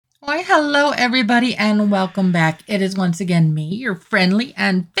Why, hello, everybody, and welcome back. It is once again me, your friendly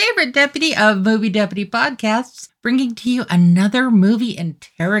and favorite deputy of Movie Deputy Podcasts, bringing to you another movie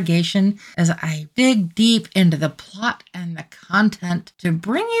interrogation as I dig deep into the plot and the content to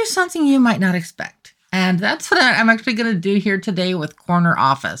bring you something you might not expect. And that's what I'm actually going to do here today with Corner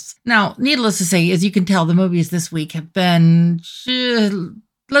Office. Now, needless to say, as you can tell, the movies this week have been,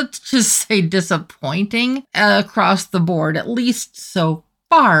 let's just say, disappointing across the board, at least so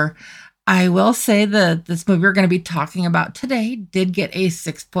far. I will say that this movie we're going to be talking about today did get a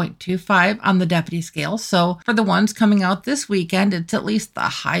 6.25 on the deputy scale. So for the ones coming out this weekend, it's at least the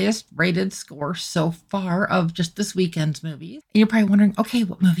highest rated score so far of just this weekend's movies. And you're probably wondering, okay,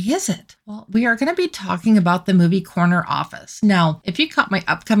 what movie is it? Well, we are going to be talking about the movie Corner Office. Now, if you caught my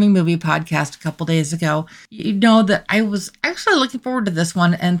upcoming movie podcast a couple days ago, you know that I was actually looking forward to this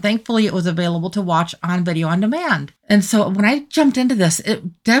one, and thankfully it was available to watch on video on demand. And so when I jumped into this,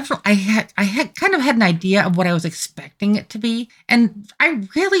 it definitely, I had kind of had an idea of what I was expecting it to be. And I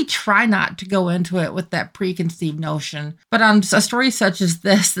really try not to go into it with that preconceived notion. But on a story such as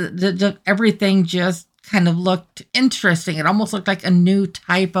this, everything just kind of looked interesting. It almost looked like a new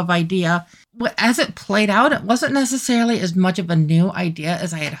type of idea. But as it played out, it wasn't necessarily as much of a new idea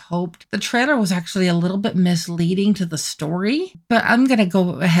as I had hoped. The trailer was actually a little bit misleading to the story, but I'm going to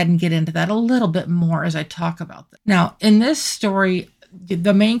go ahead and get into that a little bit more as I talk about this. Now, in this story,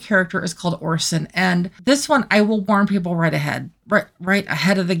 the main character is called Orson, and this one, I will warn people right ahead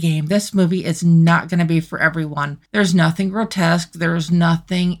of the game. This movie is not going to be for everyone. There's nothing grotesque. There's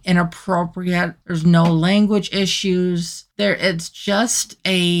nothing inappropriate. There's no language issues. It's just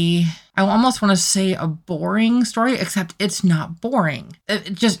I almost want to say a boring story, except it's not boring.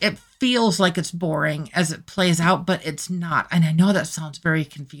 It feels like it's boring as it plays out, but it's not. And I know that sounds very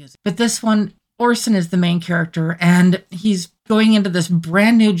confusing. But this one, Orson is the main character, and he's going into this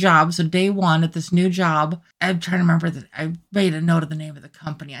brand new job. So day one at this new job, I'm trying to remember that I made a note of the name of the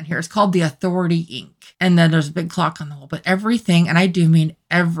company on here. It's called The Authority, Inc. And then there's a big clock on the wall. But everything, and I do mean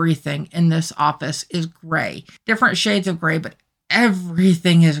everything in this office, is gray. Different shades of gray, but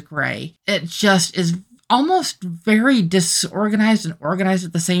everything is gray. It just is almost very disorganized and organized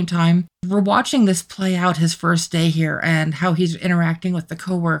at the same time. We're watching this play out his first day here and how he's interacting with the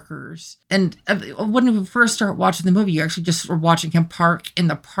coworkers. And when we first start watching the movie, you actually just were watching him park in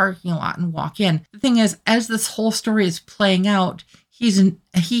the parking lot and walk in. The thing is, as this whole story is playing out,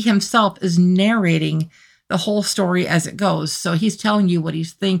 he himself is narrating the whole story as it goes. So he's telling you what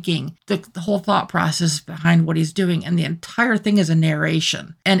he's thinking, the whole thought process behind what he's doing. And the entire thing is a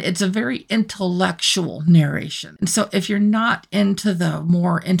narration. And it's a very intellectual narration. And so if you're not into the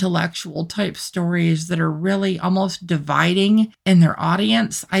more intellectual type stories that are really almost dividing in their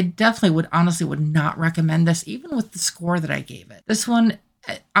audience, I definitely would not recommend this, even with the score that I gave it. This one,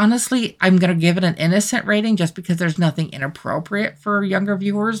 honestly, I'm going to give it an innocent rating just because there's nothing inappropriate for younger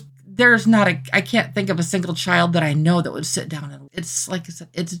viewers. I can't think of a single child that I know that would sit down and it's like I said,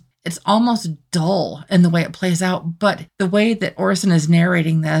 it's almost dull in the way it plays out. But the way that Orson is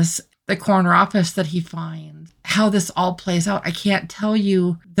narrating this, the corner office that he finds, how this all plays out, I can't tell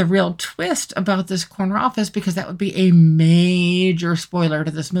you the real twist about this corner office because that would be a major spoiler to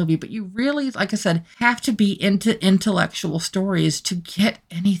this movie. But you really, like I said, have to be into intellectual stories to get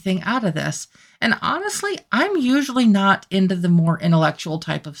anything out of this. And honestly, I'm usually not into the more intellectual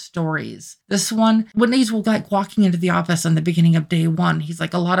type of stories. This one, when he's like walking into the office on the beginning of day one, he's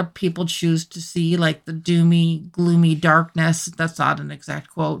like, a lot of people choose to see like the doomy, gloomy darkness. That's not an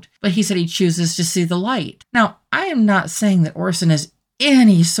exact quote, but he said he chooses to see the light. Now, I am not saying that Orson is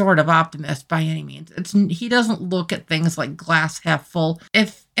any sort of optimist by any means. He doesn't look at things like glass half full.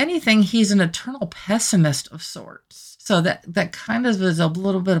 If anything, he's an eternal pessimist of sorts. So that kind of is a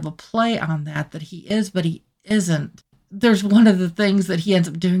little bit of a play on that he is, but he isn't. There's one of the things that he ends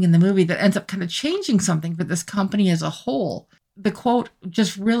up doing in the movie that ends up kind of changing something for this company as a whole. The quote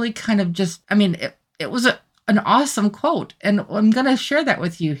just really kind of it was an awesome quote. And I'm going to share that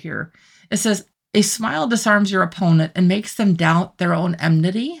with you here. It says, "A smile disarms your opponent and makes them doubt their own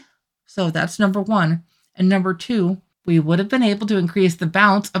enmity." So that's number one. And number two, we would have been able to increase the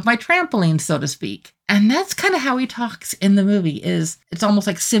bounce of my trampoline, so to speak. And that's kind of how he talks in the movie. It's almost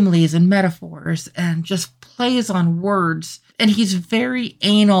like similes and metaphors and just plays on words. And he's very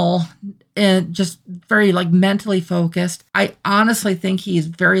anal and just very like mentally focused. I honestly think he's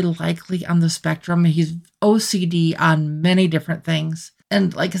very likely on the spectrum. He's OCD on many different things.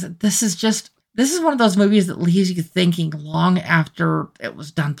 And like I said, this is just This is one of those movies that leaves you thinking long after it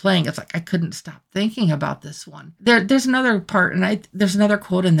was done playing. It's like, I couldn't stop thinking about this one. There's another part, and there's another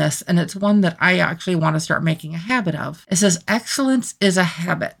quote in this, and it's one that I actually want to start making a habit of. It says, "Excellence is a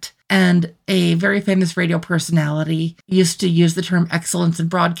habit." And a very famous radio personality used to use the term excellence in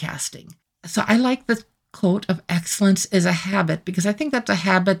broadcasting. So I like the quote of "excellence is a habit," because I think that's a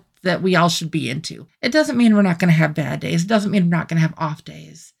habit that we all should be into. It doesn't mean we're not going to have bad days. It doesn't mean we're not going to have off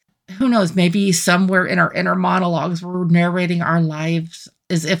days. Who knows, maybe somewhere in our inner monologues, we're narrating our lives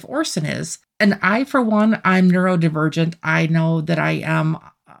as if Orson is. And I, for one, I'm neurodivergent. I know that I am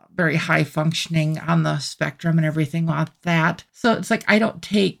very high functioning on the spectrum and everything like that. So it's like,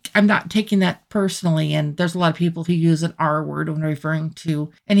 I'm not taking that personally. And there's a lot of people who use an R word when referring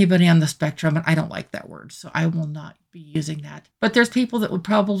to anybody on the spectrum. And I don't like that word. So I will not be using that. But there's people that would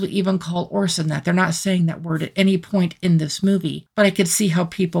probably even call Orson that. They're not saying that word at any point in this movie. But I could see how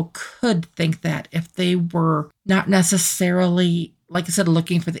people could think that if they were not necessarily, like I said,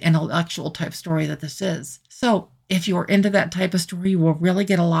 looking for the intellectual type story that this is. So if you're into that type of story, you will really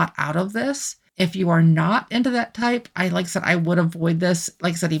get a lot out of this. If you are not into that type, like I said, I would avoid this,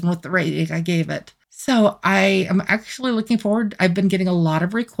 like I said, even with the rating I gave it. So I am actually looking forward. I've been getting a lot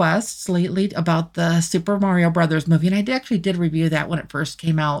of requests lately about the Super Mario Brothers movie, and I actually did review that when it first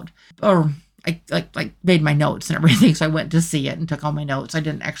came out. Or I made my notes and everything, so I went to see it and took all my notes. I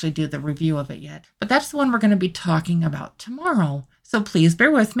didn't actually do the review of it yet. But that's the one we're going to be talking about tomorrow. So please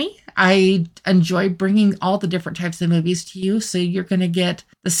bear with me. I enjoy bringing all the different types of movies to you. So you're going to get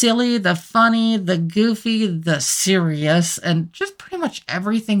the silly, the funny, the goofy, the serious, and just pretty much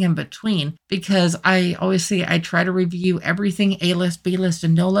everything in between. Because I always say I try to review everything A-list, B-list,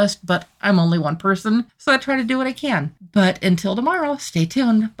 and no-list, but I'm only one person. So I try to do what I can. But until tomorrow, stay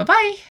tuned. Bye-bye.